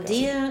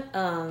Dear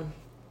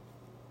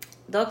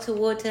Dr.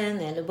 Wharton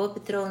and Bob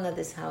Petrovna,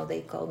 that's how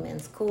they call me in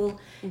school,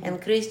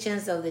 and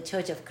Christians of the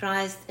Church of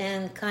Christ,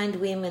 and kind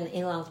women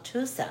in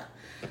Lavtrusa,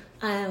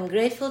 I am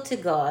grateful to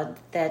God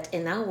that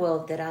in our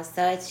world there are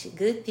such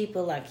good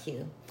people like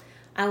you.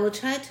 I will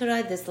try to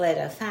write this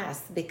letter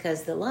fast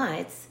because the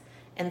lights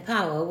and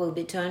power will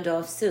be turned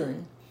off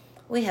soon.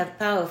 We have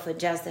power for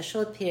just a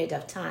short period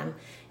of time,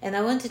 and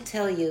I want to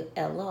tell you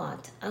a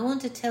lot. I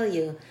want to tell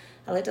you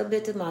a little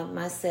bit about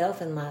myself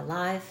and my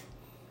life,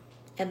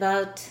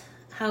 about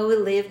how we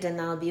lived in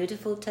our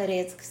beautiful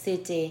Toretsk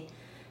city,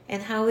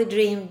 and how we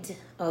dreamed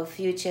of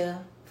future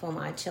for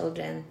my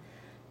children,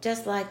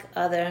 just like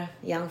other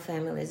young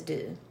families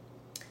do.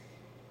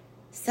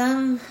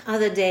 Some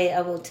other day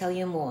I will tell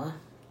you more.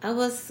 I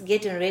was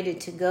getting ready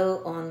to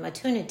go on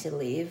maternity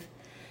leave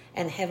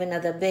and have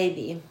another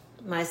baby,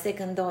 my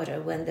second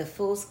daughter, when the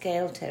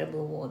full-scale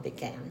terrible war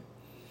began.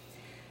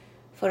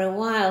 For a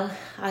while,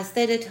 I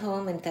stayed at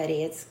home in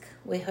Toretsk.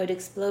 We heard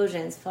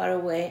explosions far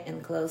away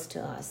and close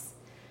to us.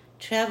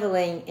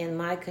 Traveling in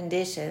my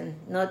condition,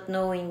 not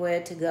knowing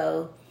where to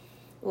go,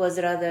 was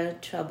rather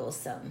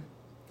troublesome.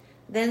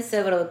 Then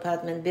several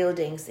apartment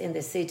buildings in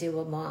the city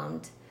were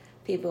bombed.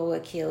 People were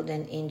killed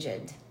and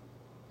injured.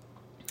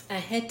 I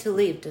had to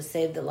leave to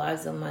save the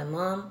lives of my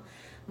mom,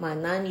 my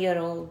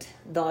 9-year-old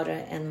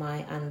daughter, and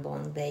my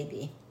unborn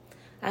baby.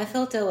 I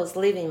felt I was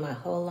leaving my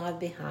whole life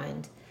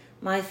behind.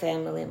 My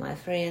family, my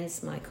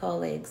friends, my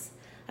colleagues.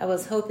 I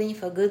was hoping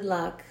for good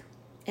luck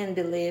and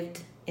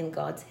believed in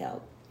God's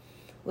help.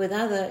 With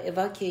other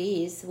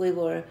evacuees, we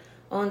were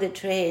on the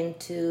train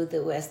to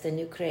the western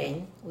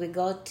Ukraine. We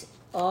got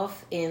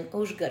off in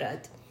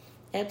Uzhgorod,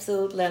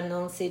 absolutely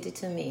unknown city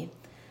to me.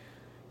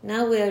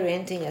 Now we are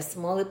renting a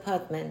small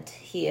apartment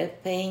here,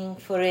 paying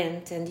for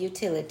rent and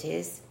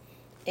utilities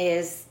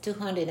is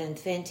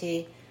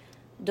 $220,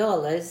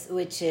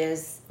 which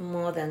is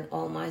more than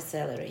all my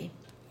salary.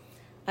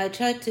 I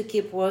tried to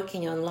keep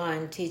working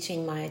online,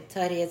 teaching my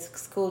Toretsk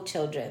school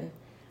children.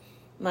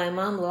 My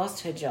mom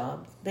lost her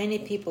job. Many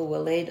people were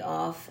laid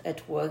off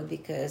at work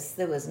because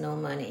there was no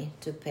money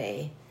to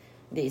pay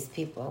these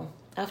people.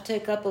 After a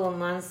couple of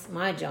months,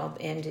 my job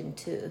ended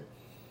too.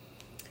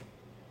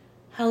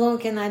 How long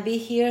can I be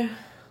here?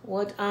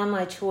 What are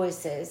my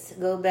choices?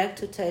 Go back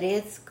to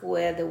Toretsk,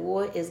 where the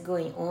war is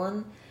going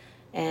on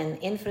and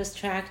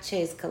infrastructure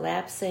is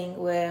collapsing,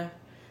 where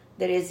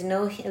there is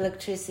no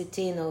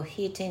electricity, no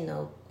heating,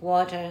 no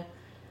water,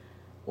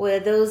 where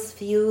those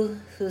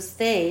few who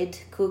stayed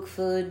cook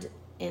food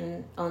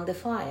on the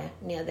fire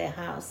near their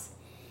house,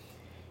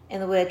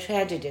 and where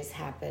tragedies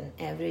happen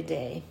every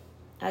day.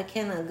 I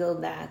cannot go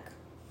back.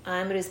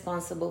 I'm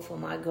responsible for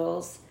my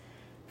girls,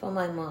 for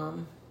my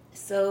mom.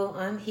 So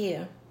I'm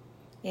here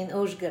in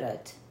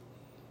Uzhgorod.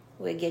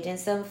 We're getting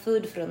some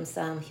food from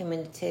some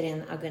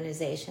humanitarian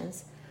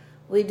organizations.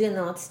 We do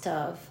not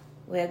starve.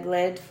 We are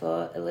glad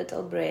for a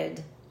little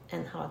bread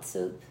and hot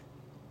soup.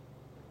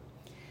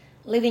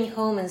 Leaving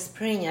home in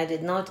spring, I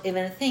did not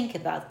even think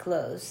about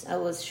clothes. I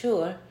was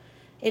sure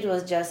it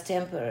was just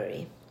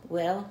temporary.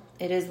 Well,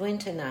 it is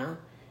winter now,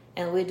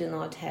 and we do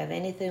not have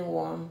anything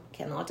warm,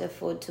 cannot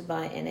afford to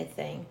buy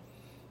anything.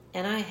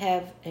 And I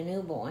have a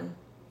newborn.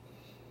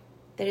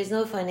 There is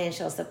no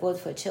financial support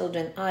for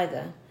children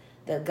either,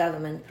 the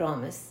government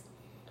promised.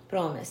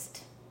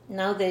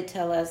 Now they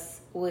tell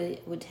us we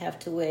would have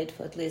to wait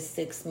for at least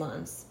 6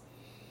 months.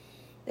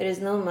 There is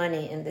no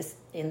money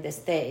in the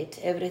state.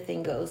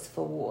 Everything goes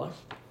for war.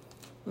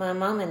 My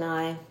mom and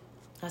I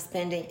are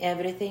spending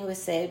everything we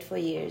saved for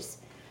years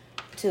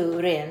to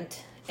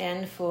rent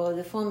and for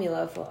the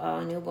formula for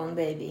our newborn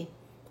baby.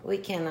 We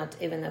cannot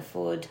even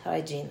afford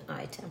hygiene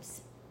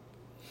items.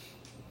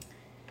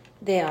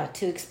 They are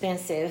too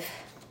expensive.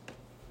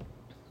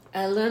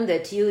 I learned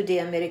that you, the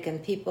American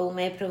people,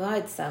 may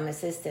provide some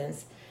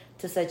assistance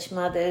to such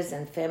mothers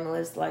and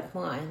families like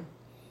mine.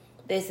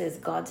 This is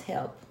God's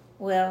help.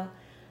 Well,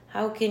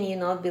 how can you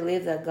not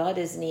believe that God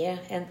is near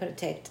and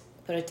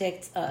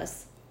protects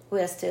us?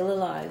 We are still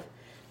alive.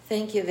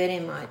 Thank you very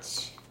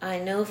much. I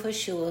know for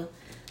sure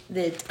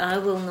that I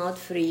will not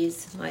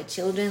freeze. My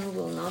children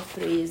will not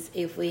freeze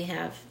if we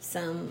have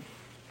some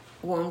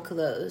warm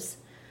clothes.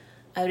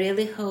 I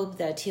really hope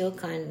that your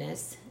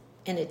kindness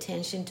and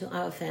attention to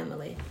our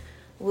family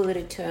will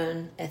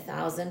return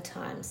 1,000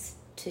 times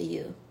to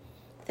you.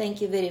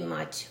 Thank you very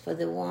much for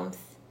the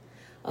warmth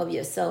of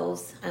your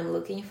souls. I'm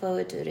looking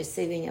forward to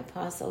receiving a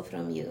parcel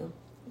from you.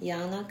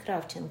 Yana,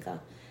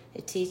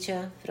 a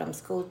teacher from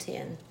School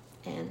 10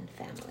 and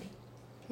family.